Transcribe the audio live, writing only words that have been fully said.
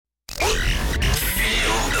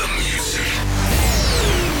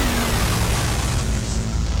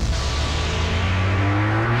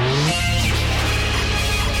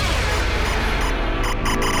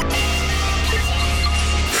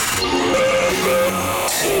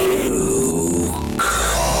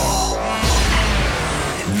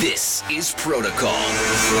Protocol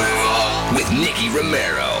with Nicky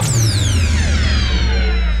Romero.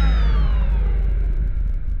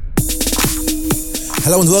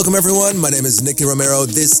 Hello and welcome everyone. My name is Nicky Romero.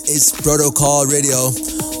 This is Protocol Radio.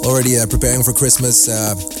 Already preparing for Christmas.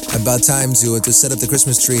 About time to set up the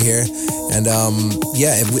Christmas tree here. And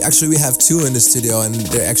we have two in the studio and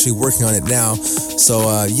they're actually working on it now.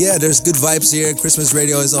 So there's good vibes here. Christmas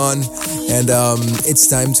radio is on. And it's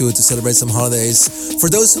time to celebrate some holidays. For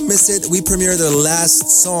those who missed it, we premiered our last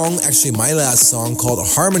song, actually my last song, called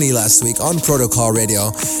Harmony last week on Protocol Radio.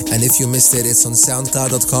 And if you missed it, it's on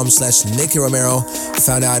soundcloud.com/Nicky Romero.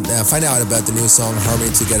 Find out about the new song Harmony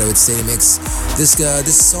together with Sadie Mix. This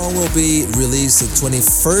song will be released the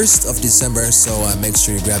 21st of December, so make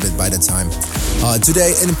sure you grab it by the time.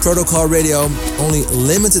 Today in Protocol Radio, only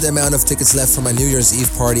limited amount of tickets left for my New Year's Eve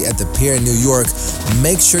party at the Pier in New York.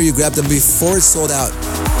 Make sure you grab them before it's sold out,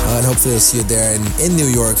 and hopefully we'll see you there in New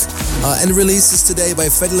York. And releases today by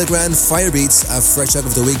Fedde Le Grand, Firebeats, a fresh track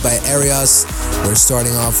of the week by Arias. We're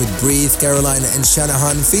starting off with Breathe, Carolina and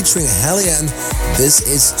Shanahan featuring Hellion. This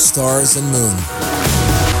is Stars and Moon.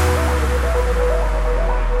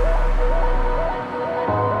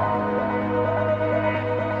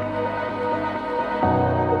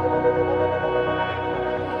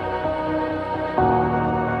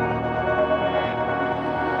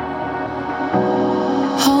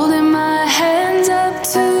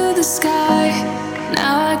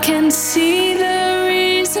 See the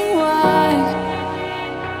reason why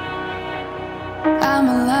I'm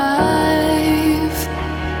alive.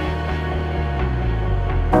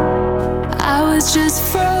 I was just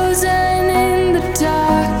frozen in the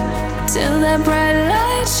dark till that bright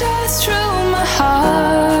light shines through my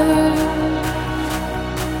heart.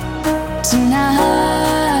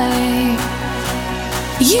 Tonight,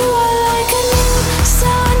 you are like a new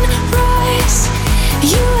sunrise.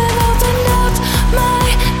 You have opened up my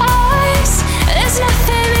eyes. There's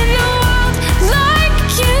nothing in the world like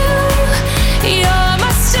you. You're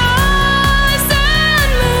my stars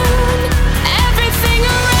and moon. Everything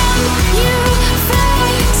around you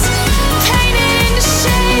fades, painted in the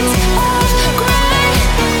shades of gray.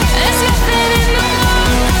 There's nothing in the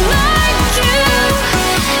world like you.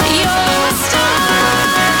 You're my stars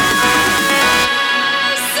and moon.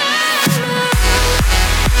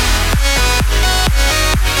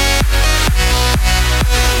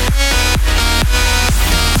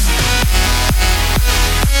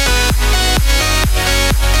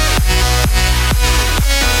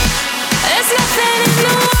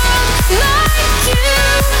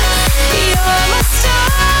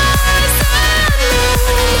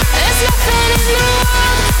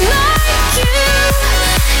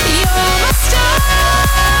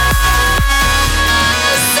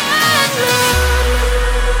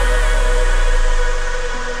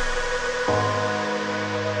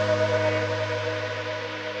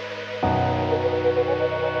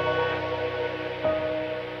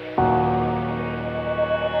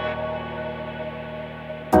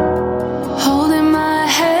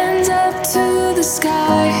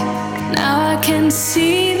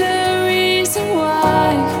 See the reason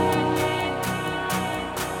why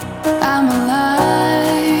I'm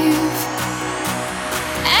alive.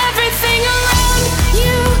 Everything around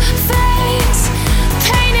you fades,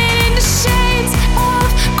 painted in the shades of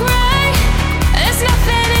gray. There's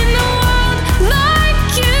nothing in the world like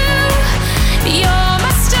you. You're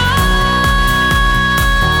my stars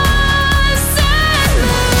and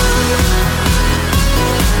moon.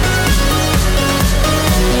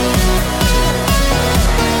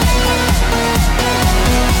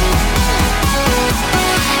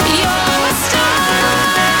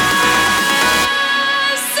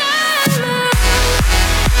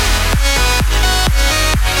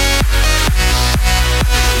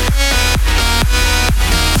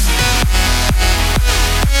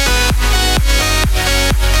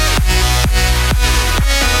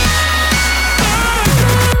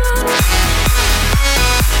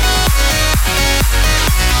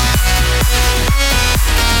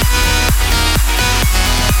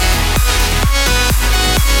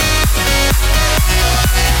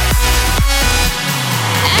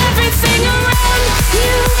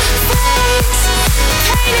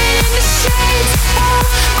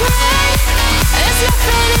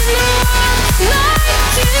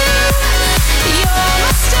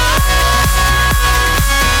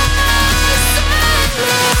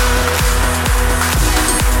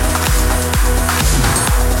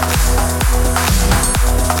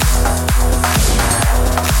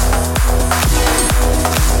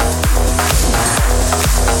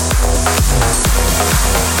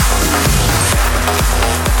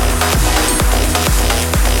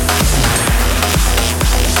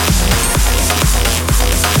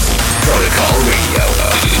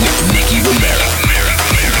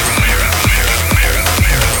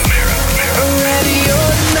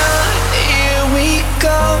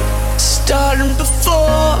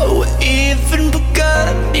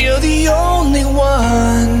 the only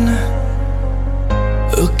one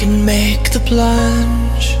who can make the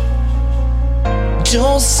plunge.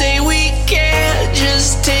 Don't say we can't,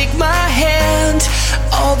 just take my hand.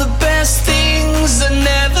 All the best things are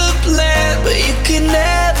never planned, but you can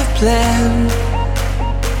never plan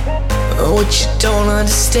what you don't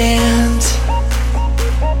understand.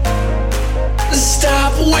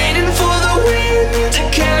 Stop waiting for the wind to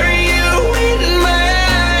carry you in my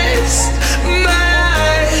eyes, my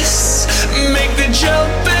eyes. Make the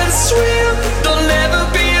jump and swim. There'll never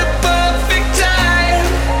be a perfect time,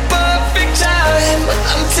 perfect time.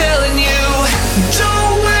 I'm telling you,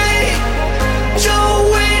 don't wait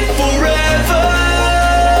forever.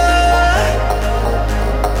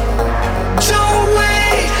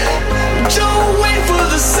 Don't wait for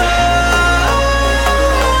the sun.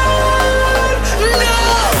 No,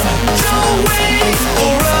 don't wait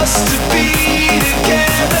for us to be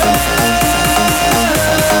together.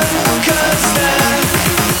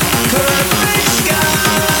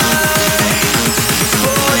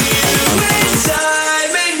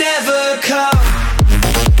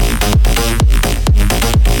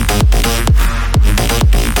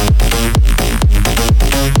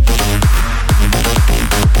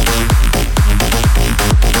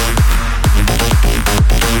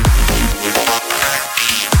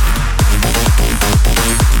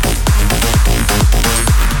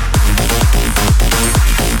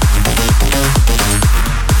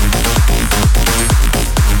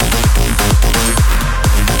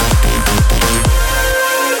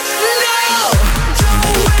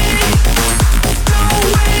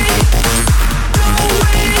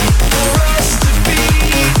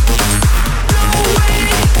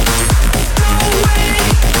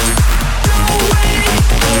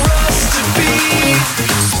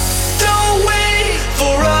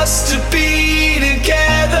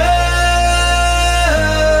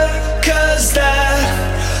 'Cause that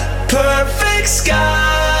perfect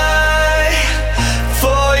sky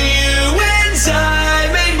for you and I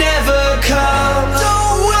may never come.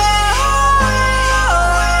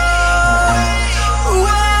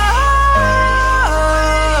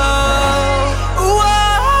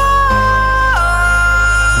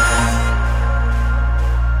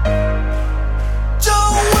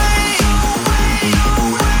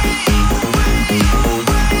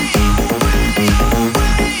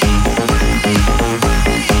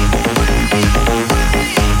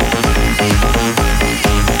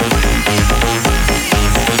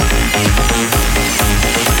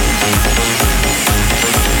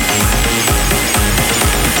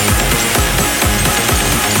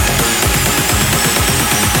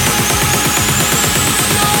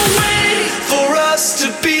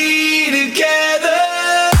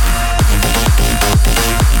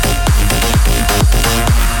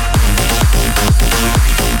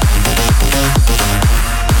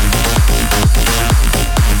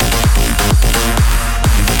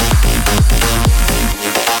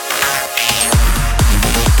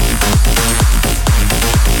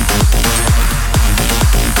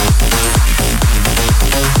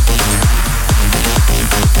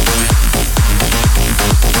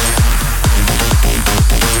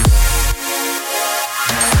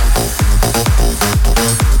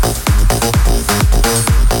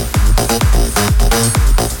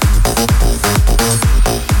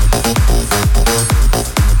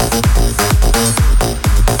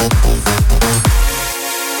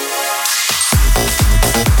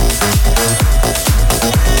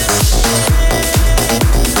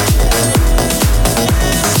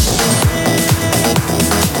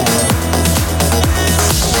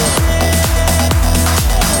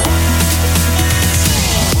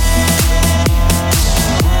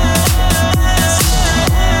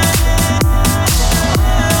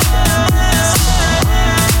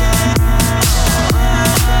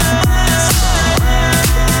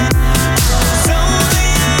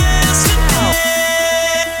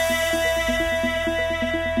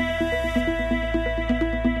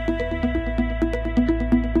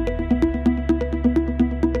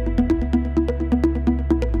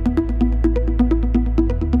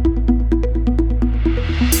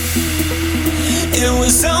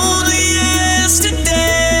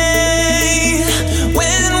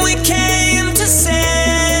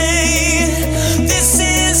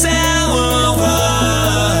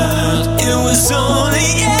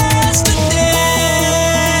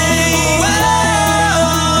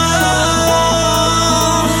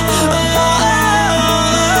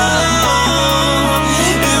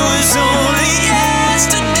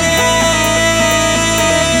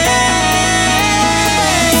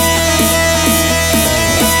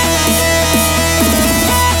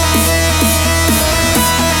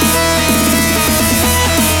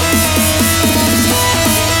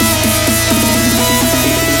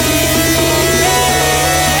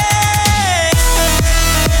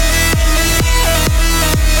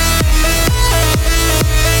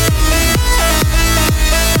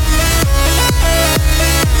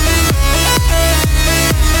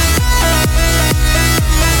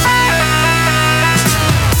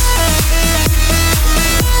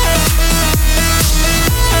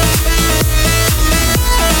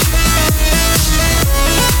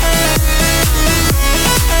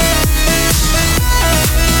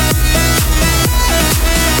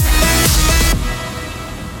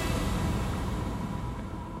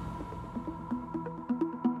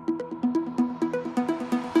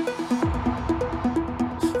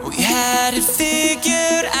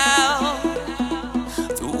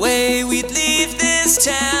 way we'd leave this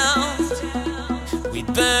town. We'd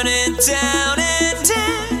burn it down and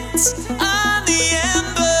dance on the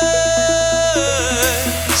embers.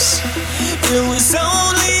 It was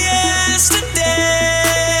only yesterday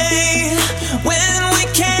when we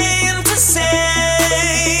came to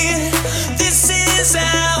say this is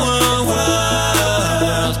our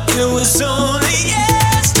world. It was only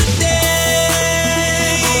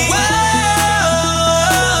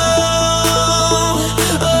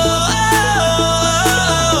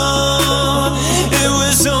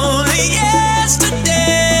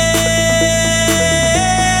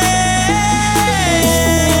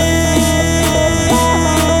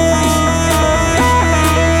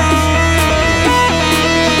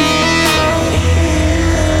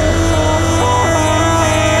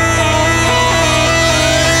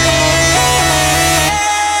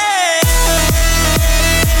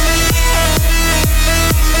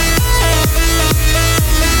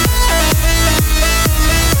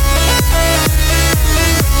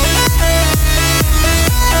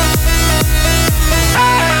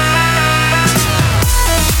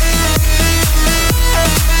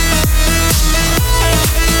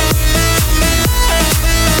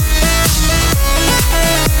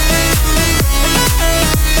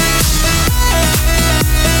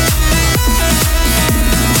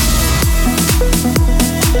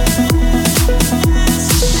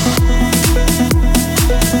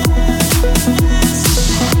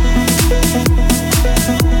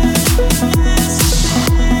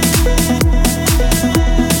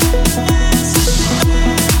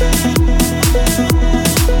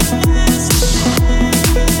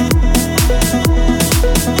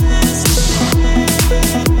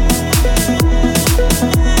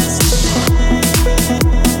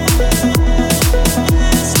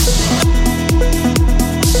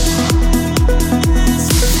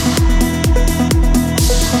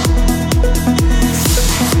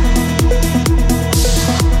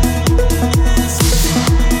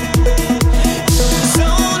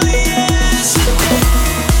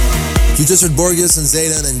just heard Borges and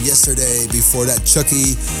Zayden, and yesterday before that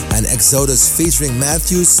Chucky and Exodus featuring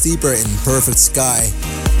Matthew Steeper in Perfect Sky.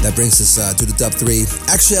 That brings us to the top 3.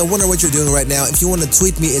 Actually, I wonder what you're doing right now. If you want to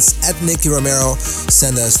tweet me, it's at Nicky Romero.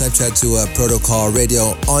 Send a Snapchat to Protocol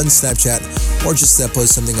Radio on Snapchat, or just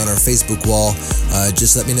post something on our Facebook wall.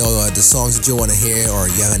 Just let me know the songs that you want to hear, or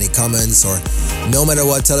you have any comments, or no matter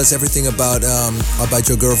what, tell us everything about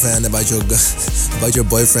your girlfriend, about your about your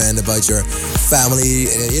boyfriend, about your family.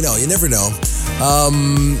 You never know.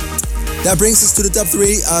 That brings us to the top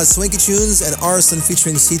 3. Swanky Tunes and Arson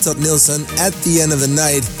featuring C-Tot Nilsson, At the End of the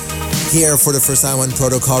Night, here for the first time on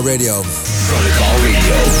Protocol Radio. Protocol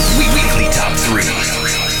Radio, weekly top 3.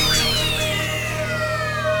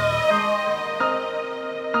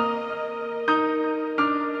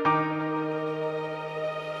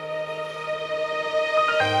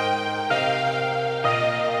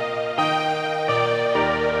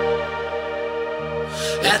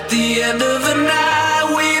 At the end of the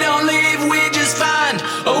night, we don't leave, we just find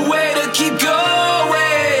a way to keep going.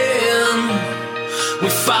 We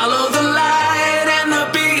follow the light and the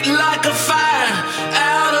beat like a fire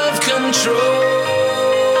out of control.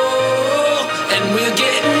 And we're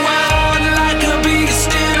getting wild like a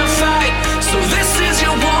beast in a fight. So this is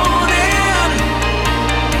your warning.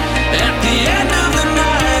 At the end of the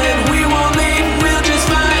night, we won't leave, we'll just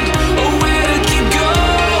find a way to keep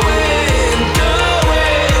going, going.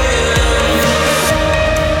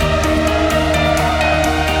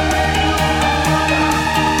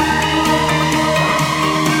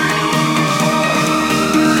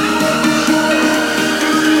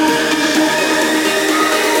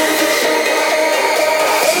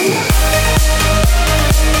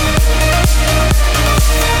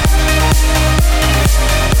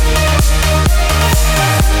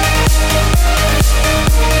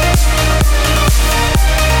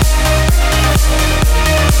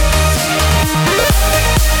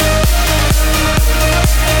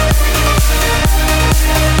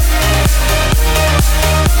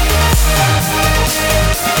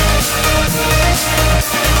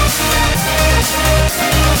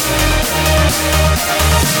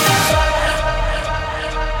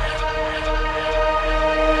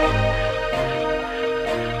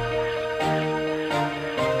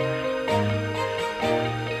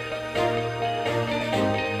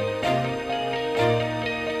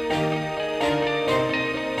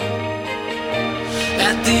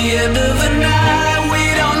 At the end of the night, we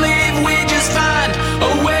don't leave, we just find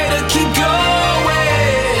a way to keep going.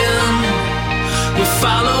 We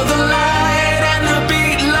follow the light and the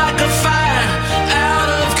beat like a fire out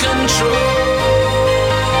of control.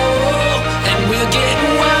 And we're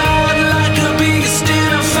getting wild.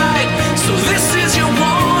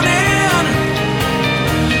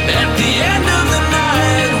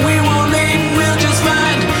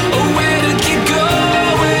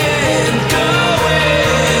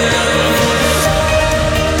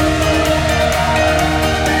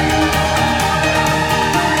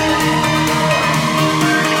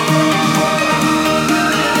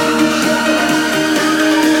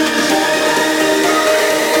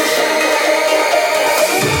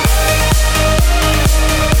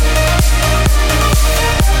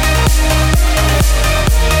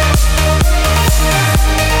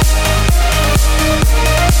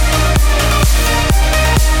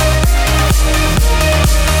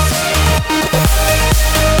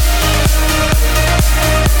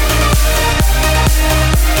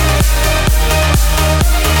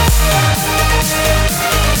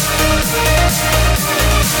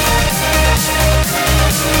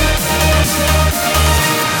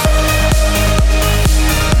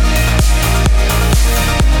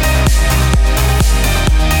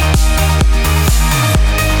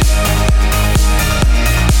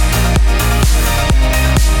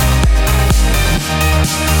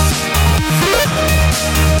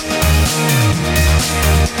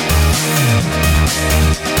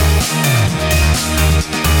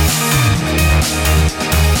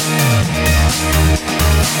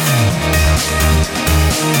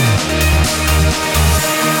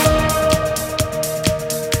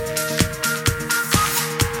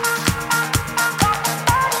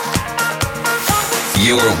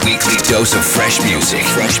 weekly dose of fresh music.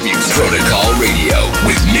 Protocol Radio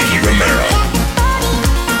with Nicky Romero.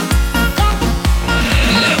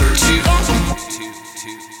 Number 2.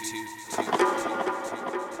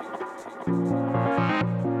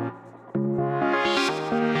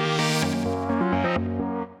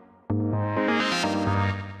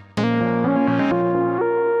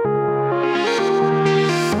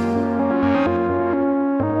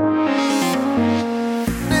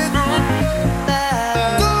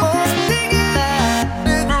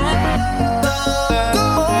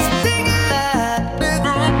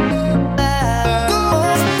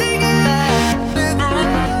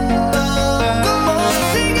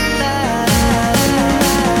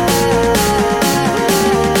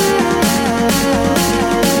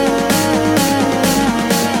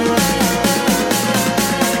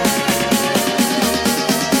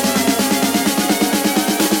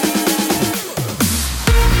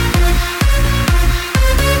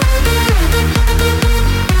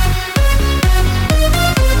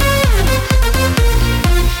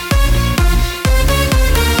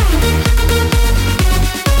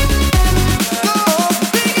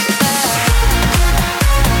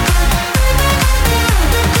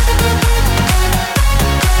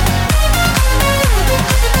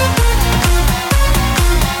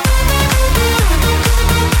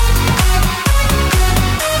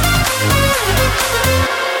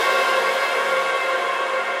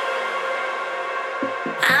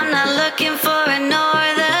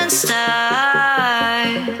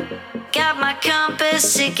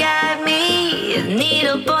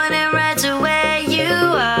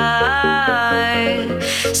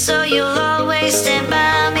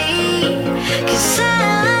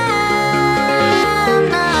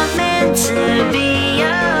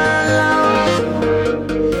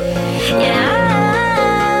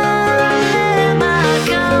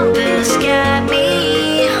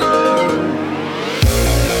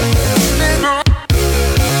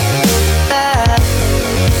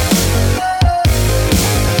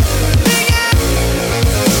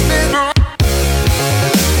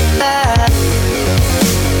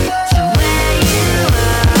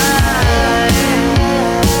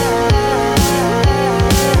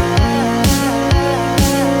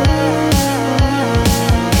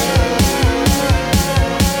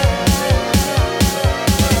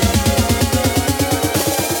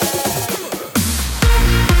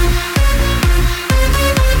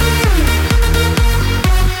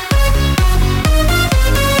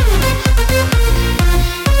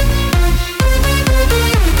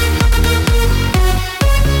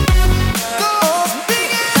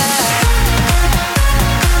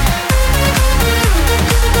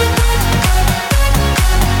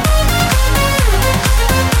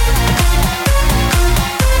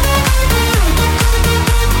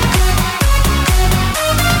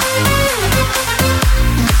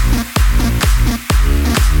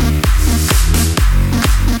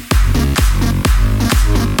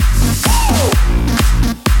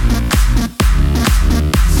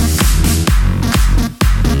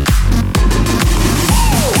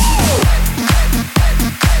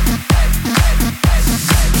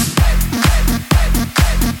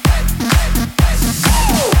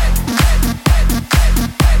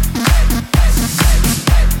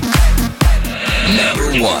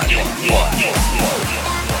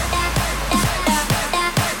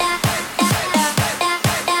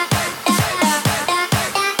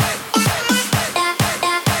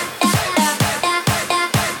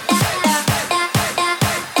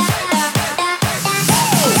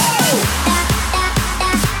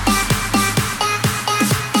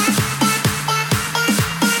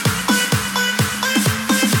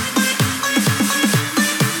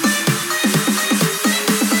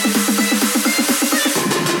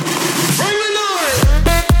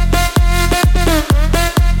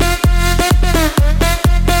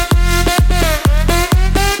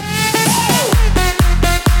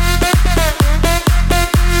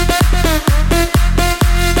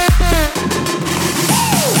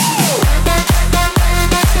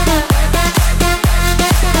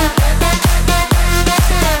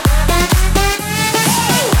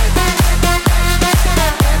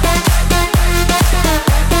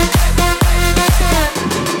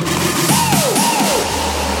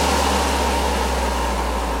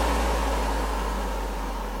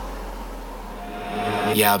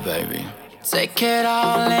 Yeah, baby. Take it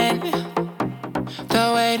all in.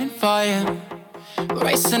 They're waiting for you.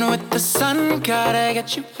 Racing with the sun, gotta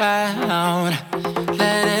get you out.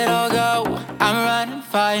 Let it all go, I'm running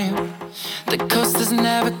for you. The coast is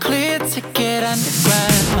never clear, take it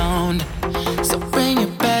underground. So bring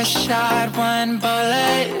your best shot, one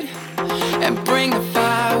bullet, and bring the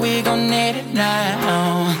fire, we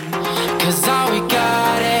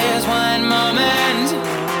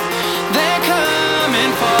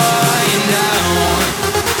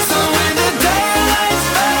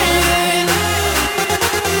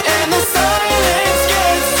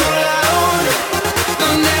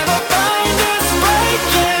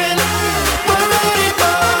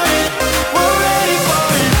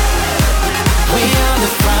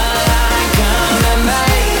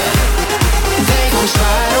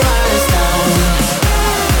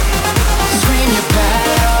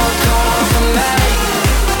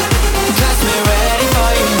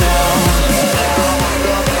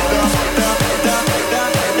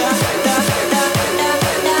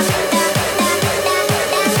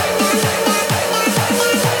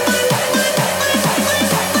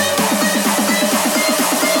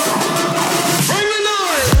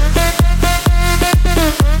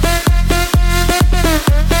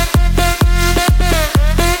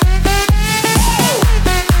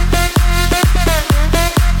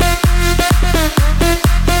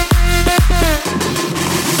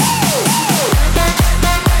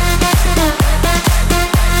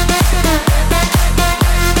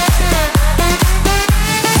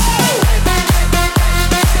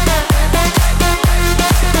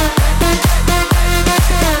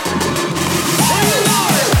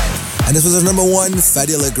And this was our number one,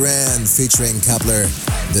 Fedde Le Grand featuring Kepler,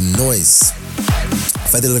 The Noise.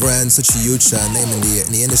 Fedde Le Grand, such a huge name in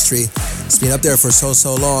the industry. It's been up there for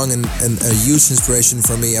so long and a huge inspiration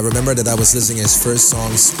for me. I remember that I was listening to his first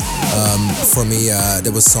songs. For me,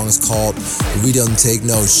 there was songs called We Don't Take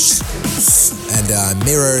No Sh and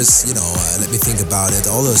Mirrors, Let Me Think About It.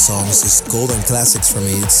 All those songs, just golden classics for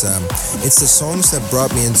me. It's the songs that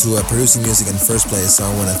brought me into producing music in the first place. So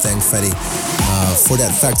I want to thank Fedde for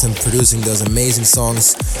that fact and producing those amazing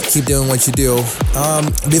songs. Keep doing what you do.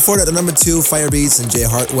 Before that, the number two, Firebeatz and Jay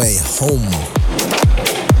Hardway, Home.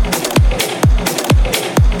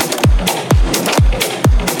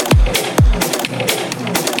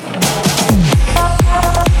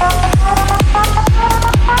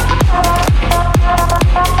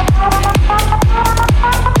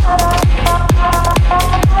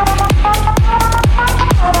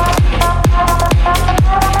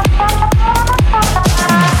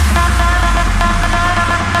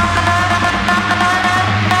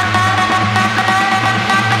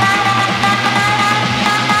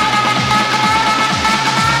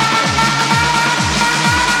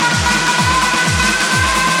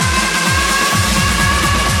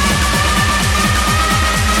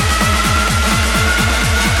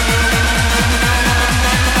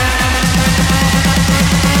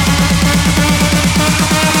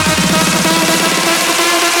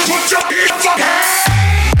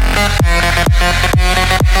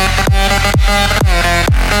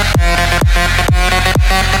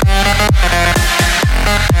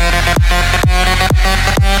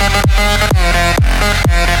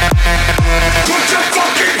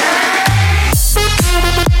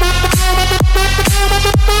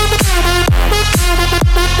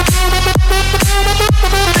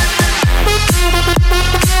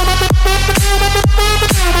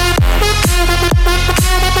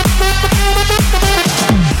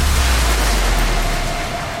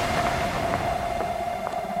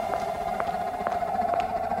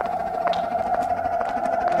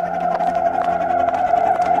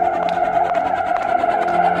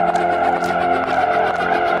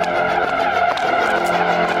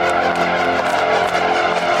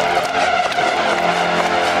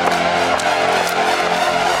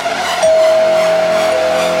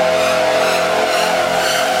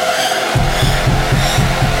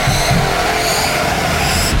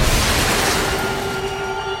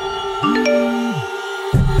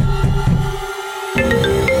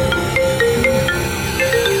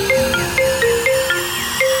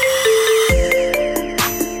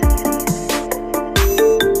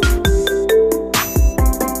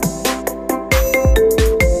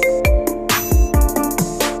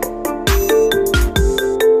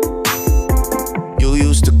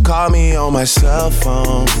 My cell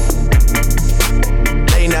phone,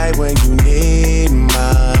 late night when you need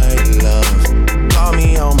my love. Call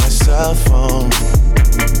me on my cell phone,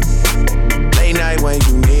 late night when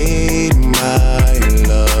you need my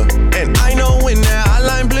love. And I know when that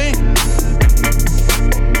hotline blink,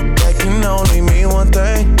 that can only mean one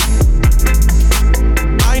thing.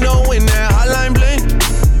 I know when that hotline blink,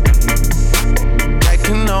 that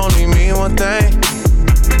can only mean one thing.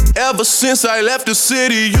 Ever since I left the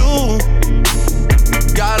city, you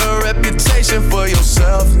got a reputation for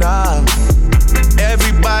yourself now.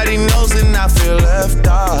 Everybody knows and I feel left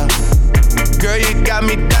out. Girl, you got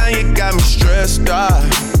me down, you got me stressed out.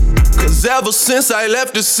 Cause ever since I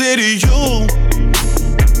left the city, you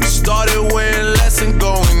started wearing less and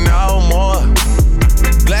going out more.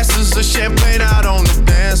 Glasses of champagne out on the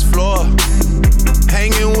dance floor,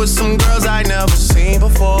 hanging with some girls I never seen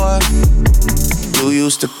before. You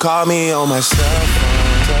used to call me on my cell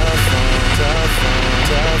phone, telephone, telephone,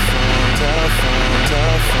 telephone, telephone,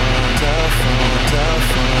 telephone,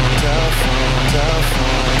 telephone, telephone,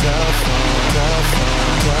 telephone, telephone,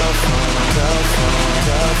 telephone, telephone,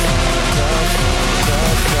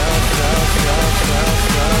 telephone, telephone,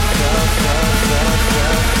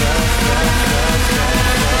 telephone,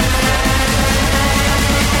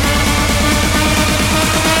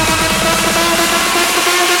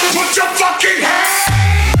 Put your fucking hands.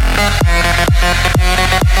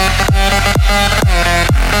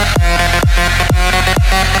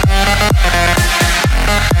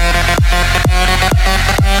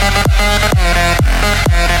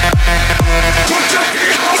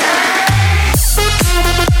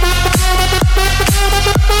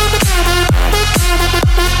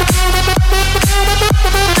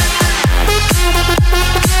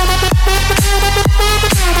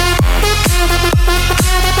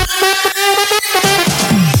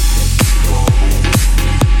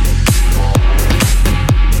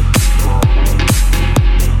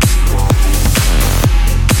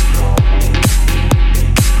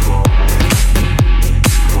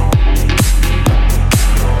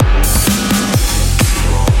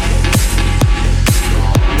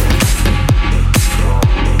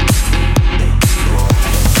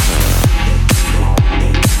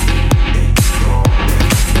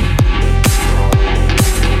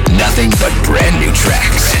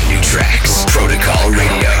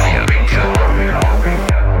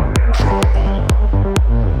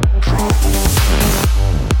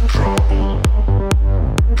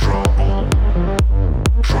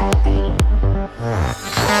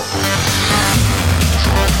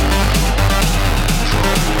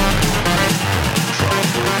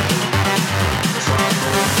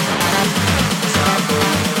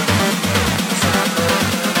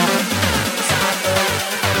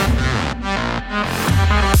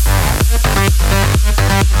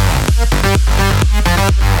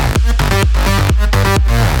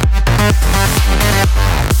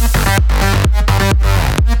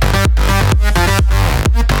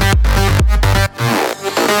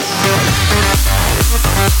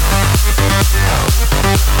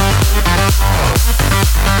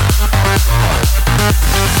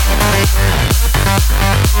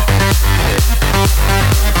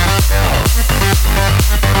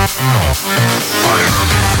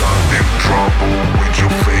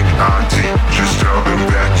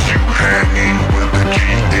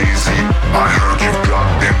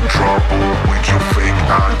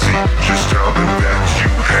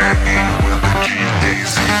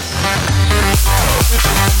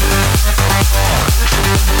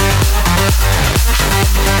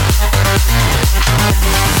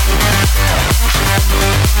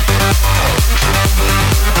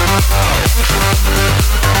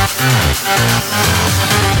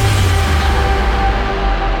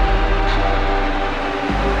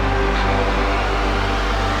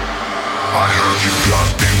 I heard you got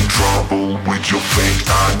in trouble with your fake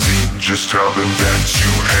ID. Just tell them that you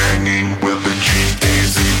hanging with the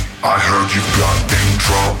G-A-Z. I heard you got in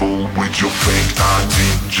trouble with your fake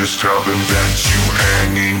ID. Just tell them that you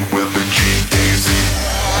hanging with the G-A-Z.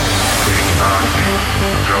 Fake ID,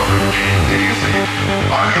 tell them G-A-Z.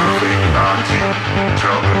 I heard fake ID,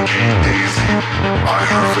 tell them G-A-Z. I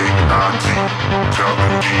heard fake ID, tell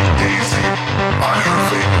them G-A-Z. I heard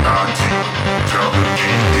fake ID, tell them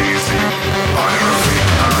G-A-Z. I heard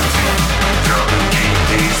fake ID, tell them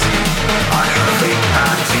G-A-Z. I heard fake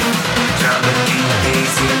ID, tell them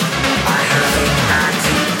G-A-Z. I heard fake ID,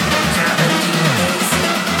 tell them G-A-Z.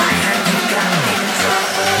 I heard you got in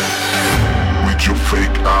trouble with your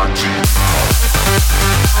fake ID.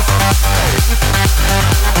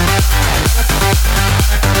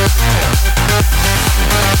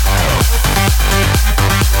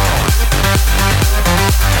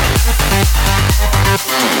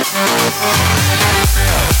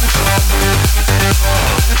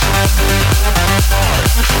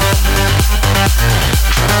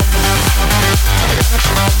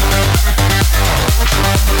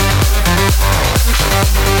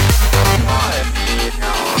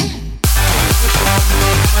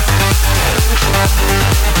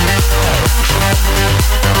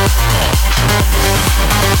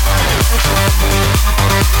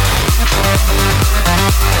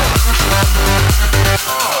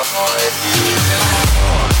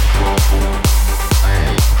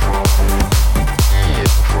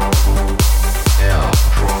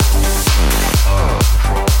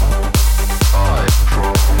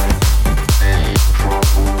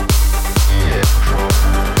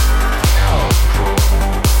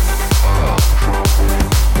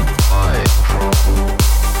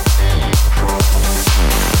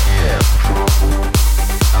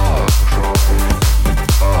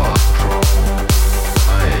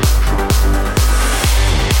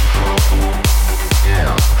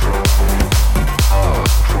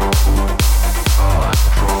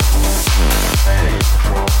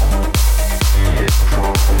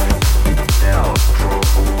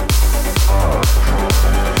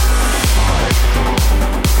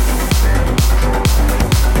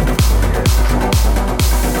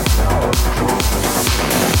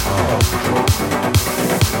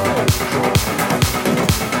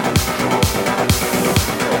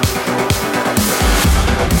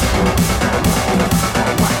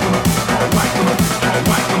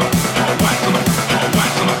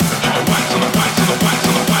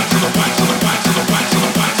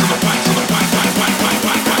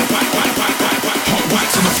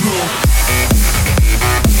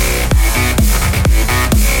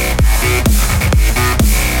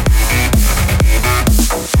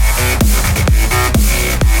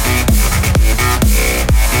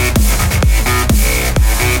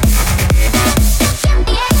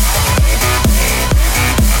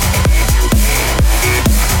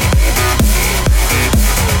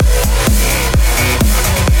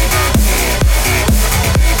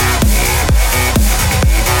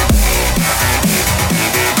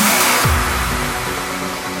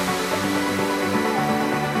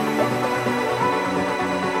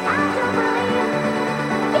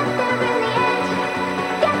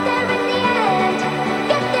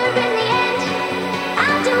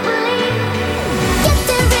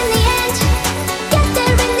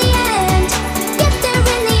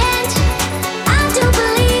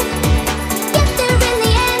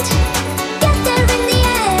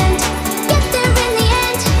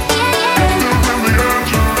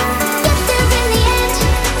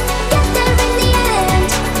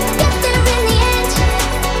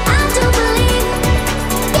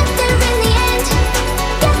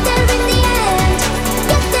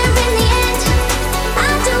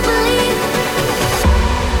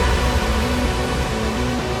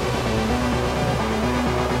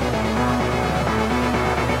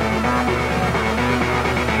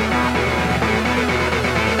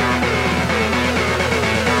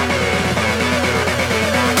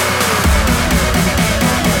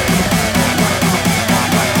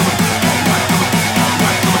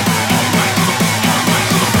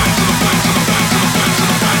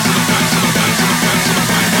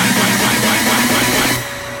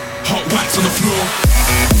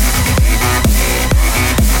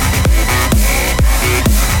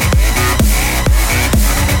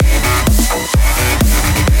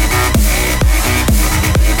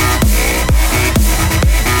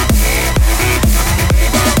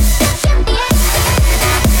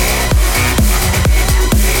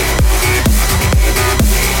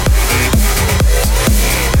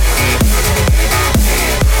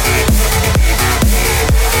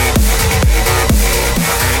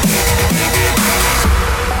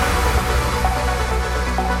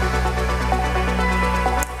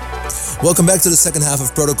 Welcome back to the second half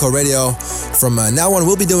of Protocol Radio. From now on,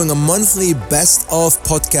 we'll be doing a monthly best of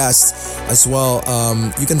podcast as well.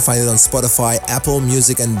 You can find it on Spotify, Apple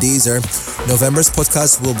Music, and Deezer. November's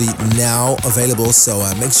podcast will be now available, so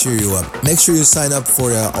make sure you sign up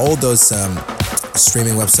for all those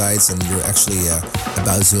streaming websites, and you're actually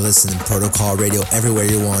about to listen to Protocol Radio everywhere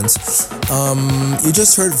you want. You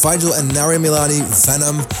just heard Vigil and Nari Milani,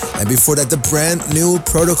 Venom, and before that the brand new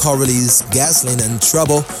Protocol release, Gasoline and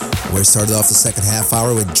Trouble. We started off the second half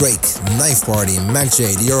hour with Drake, Knife Party, Mac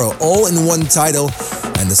J, Euro, all in one title,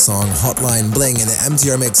 and the song Hotline Bling and the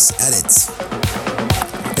MTR Mix Edit.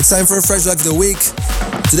 It's time for a fresh look of the week.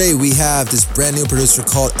 Today we have this brand new producer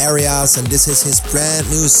called Arias, and this is his brand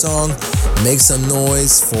new song, Make Some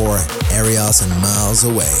Noise for Arias and Miles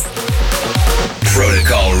Away.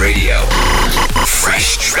 Protocol Radio,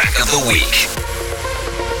 fresh track of the week.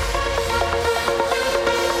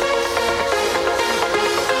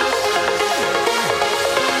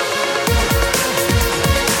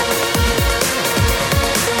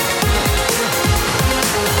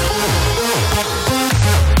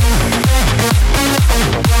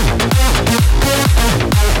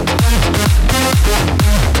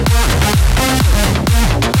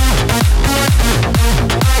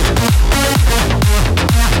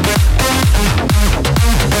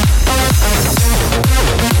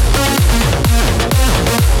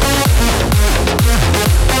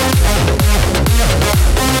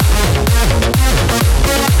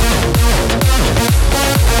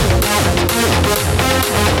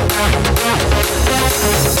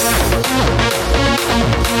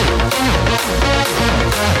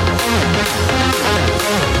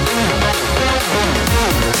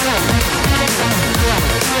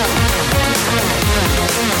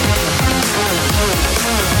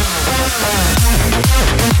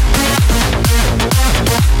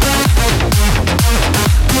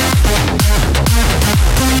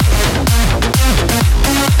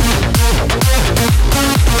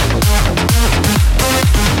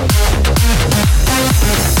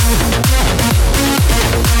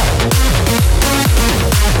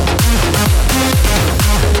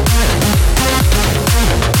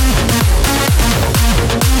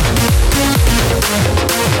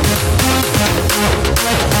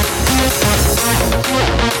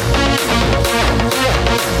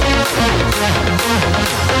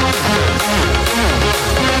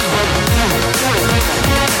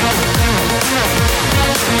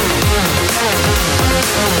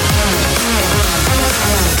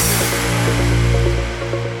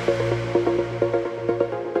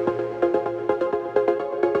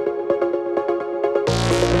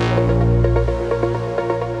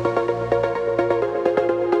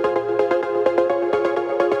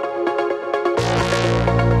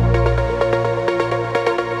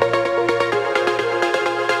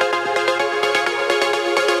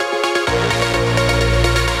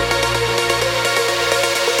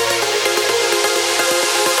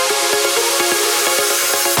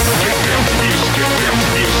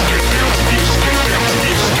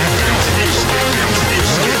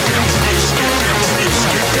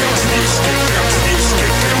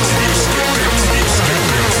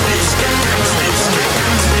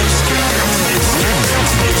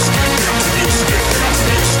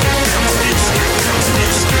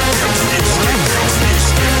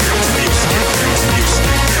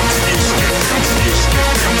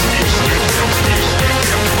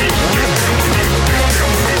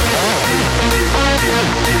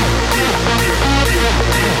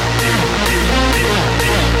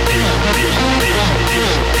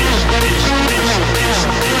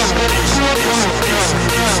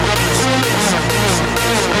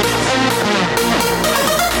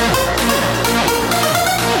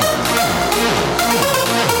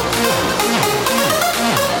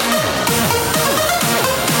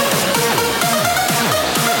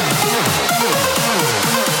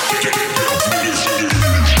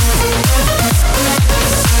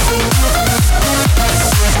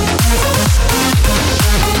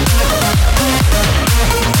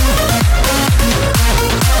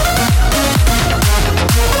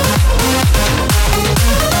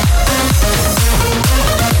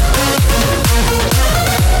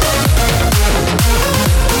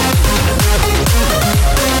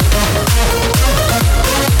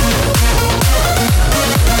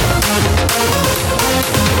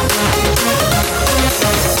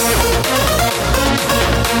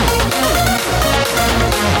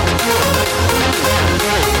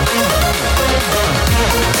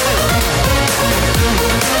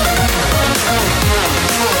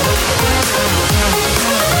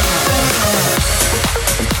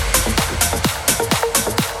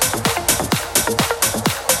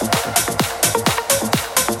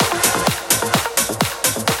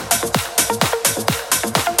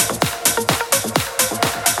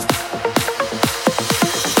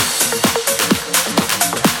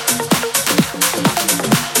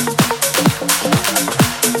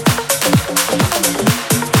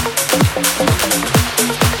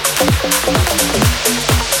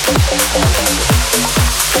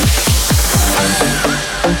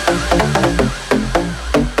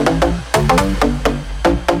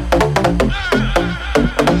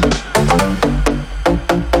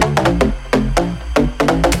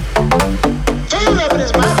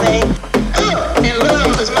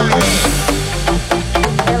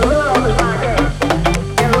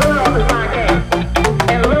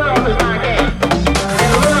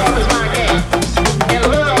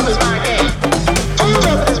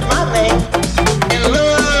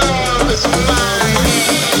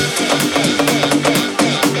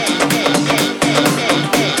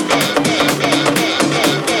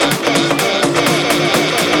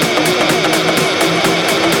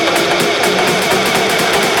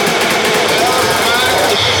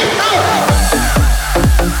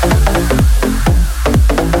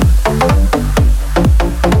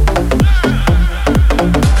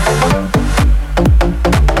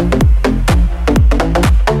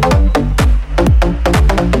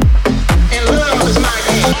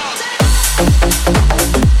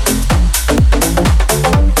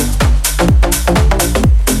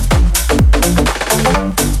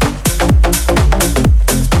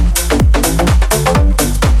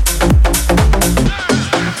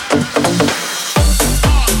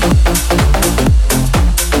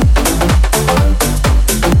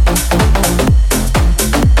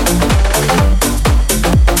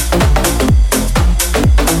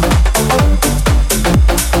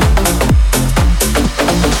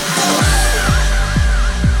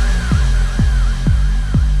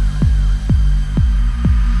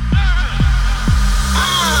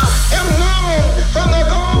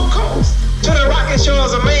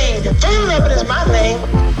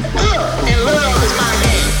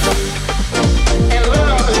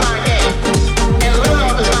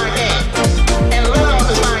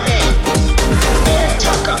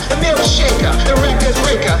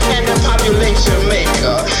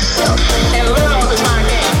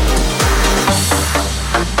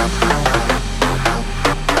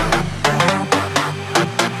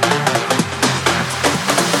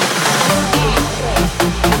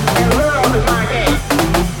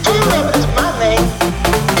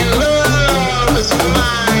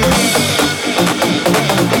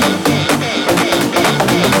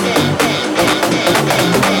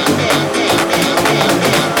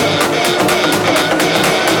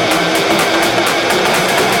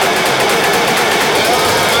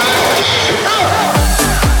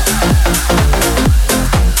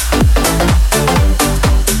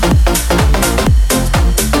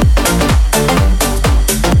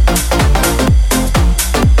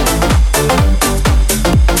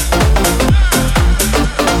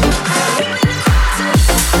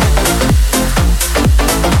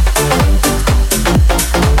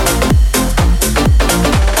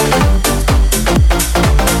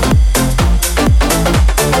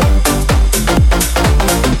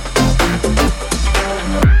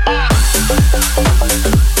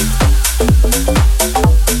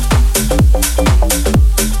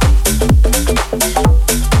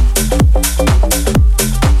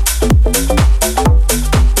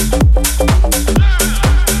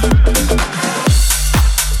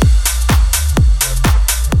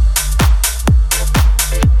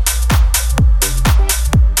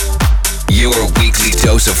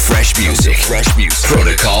 dose of fresh music. Fresh music.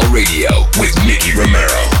 Protocol Radio with Nicky Romero.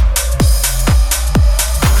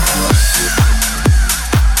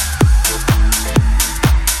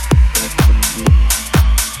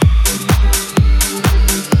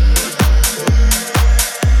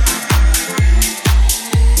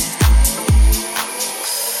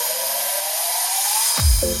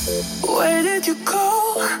 Where did you go?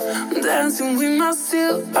 Dancing with my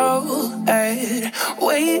silhouette,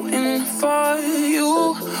 waiting for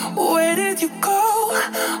you. Where did you go?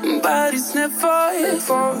 Bodies never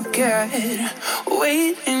forget,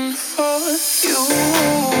 waiting for you,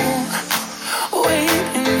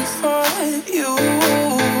 waiting for you,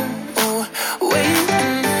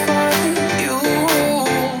 waiting for you,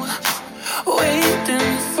 waiting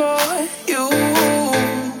for you.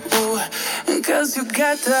 'Cause you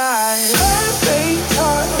got that perfect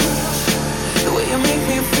touch, the way you make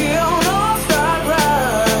me feel, no start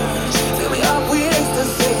rush, fill me up with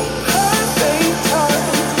ecstasy. Perfect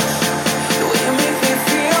touch, the way you make me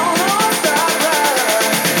feel, no start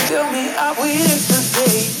rush, fill me up with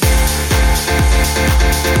ecstasy.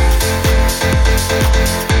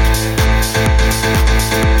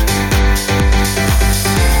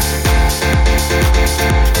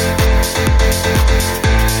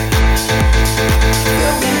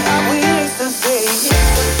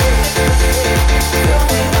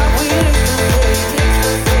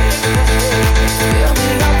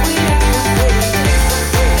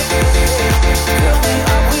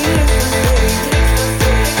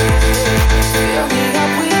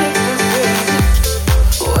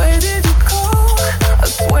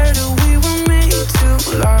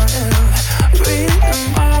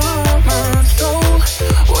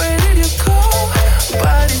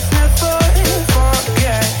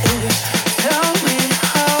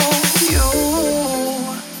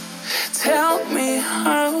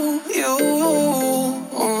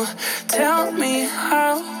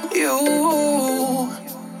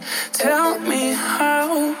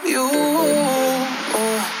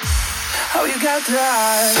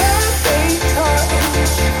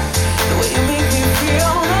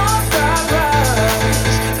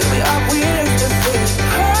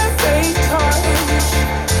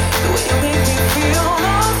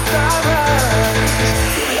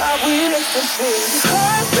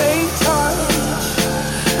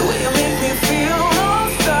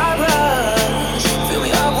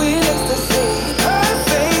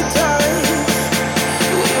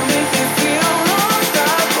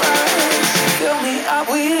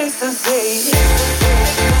 Ecstasy.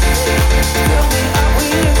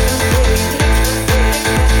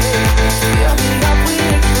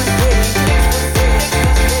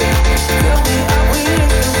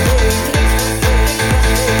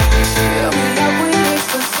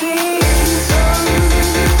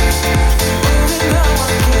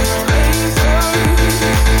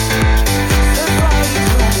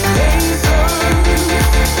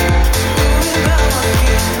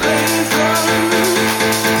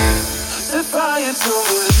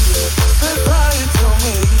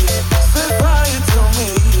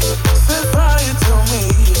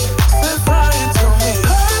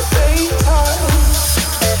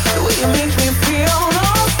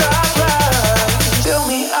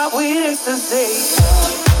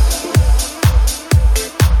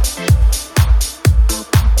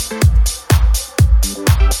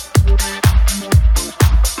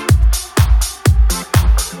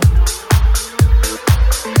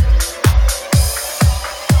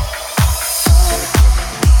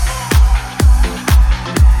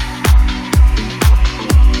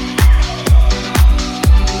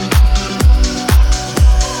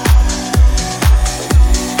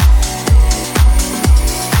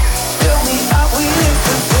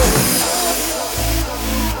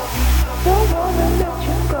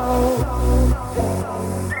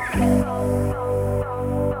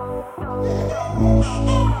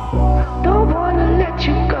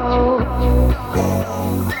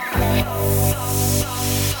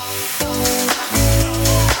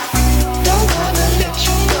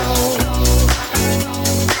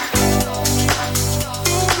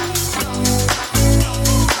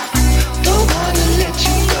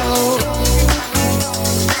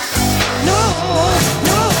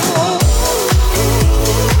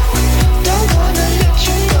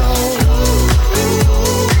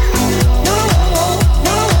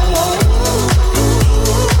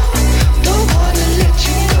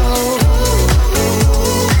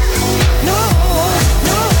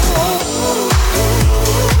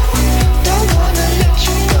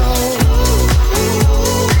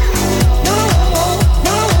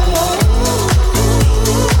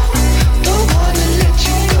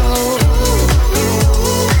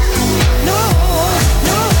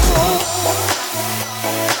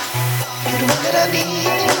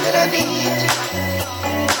 I need.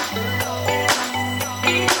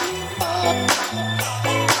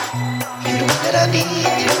 You're the one that I need,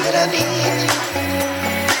 the one that I need.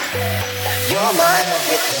 You're my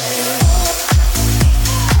everything.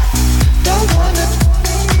 Don't wanna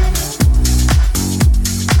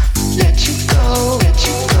let you go, let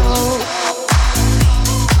you go.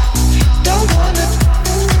 Don't wanna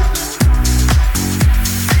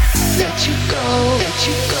let you go, let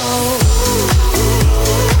you go.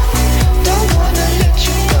 Don't wanna let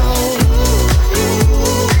you go.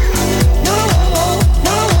 No, no.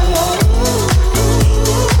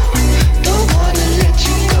 Don't wanna let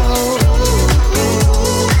you go.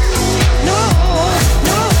 No,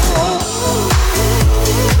 no.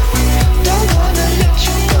 Don't wanna let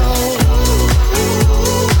you go.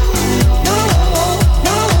 No,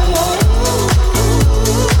 no.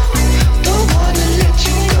 Don't wanna let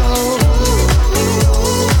you go.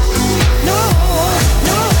 No, no.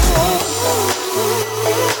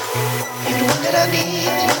 You're the one that I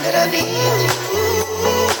need, the one that I need.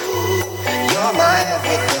 You're my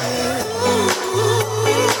everything.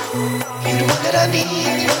 You're the one that I need,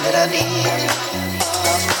 the one that I need.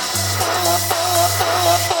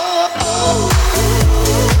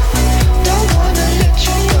 Don't wanna let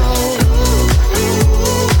you go.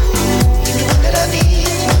 You're the one that I need,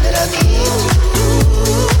 the one that I need.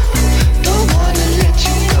 Don't wanna let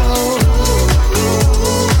you go.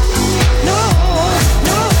 No,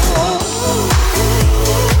 no.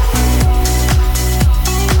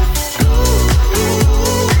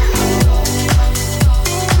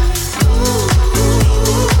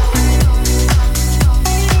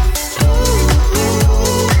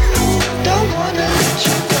 Don't wanna let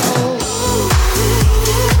you go.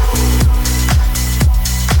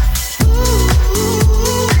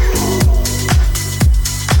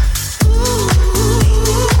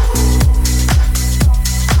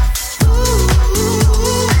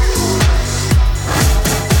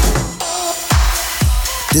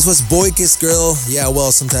 This was Boy Kiss Girl. Yeah,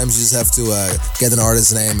 well, sometimes you just have to get an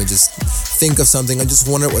artist's name and just think of something. I just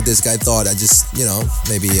wondered what this guy thought. I just,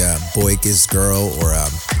 maybe Boy Kiss Girl or,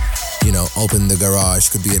 Open the Garage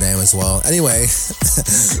could be a name as well. Anyway,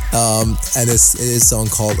 and it's a song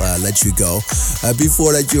called Let You Go.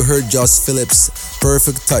 Before that, you heard Josh Phillips'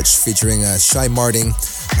 Perfect Touch featuring Shy Martin.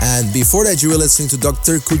 And before that, you were listening to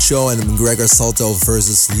Dr. Cucho and Gregor Salto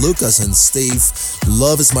versus Lucas and Steve.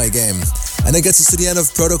 Love is my game. And that gets us to the end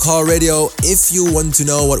of Protocol Radio. If you want to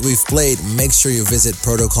know what we've played, make sure you visit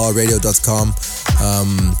protocolradio.com.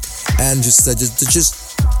 And just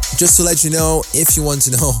to let you know, if you want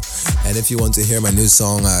to know, and if you want to hear my new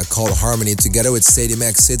song called Harmony together with Stadium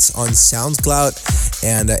X, it's on SoundCloud,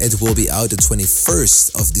 and it will be out the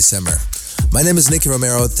 21st of December. My name is Nicky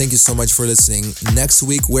Romero. Thank you so much for listening. Next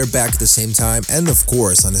week, we're back at the same time and, of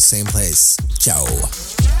course, on the same place. Ciao.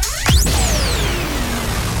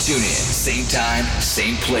 Tune in, same time,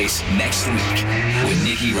 same place next week when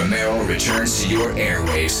Nicky Romero returns to your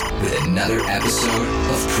airwaves with another episode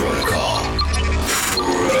of Protocol.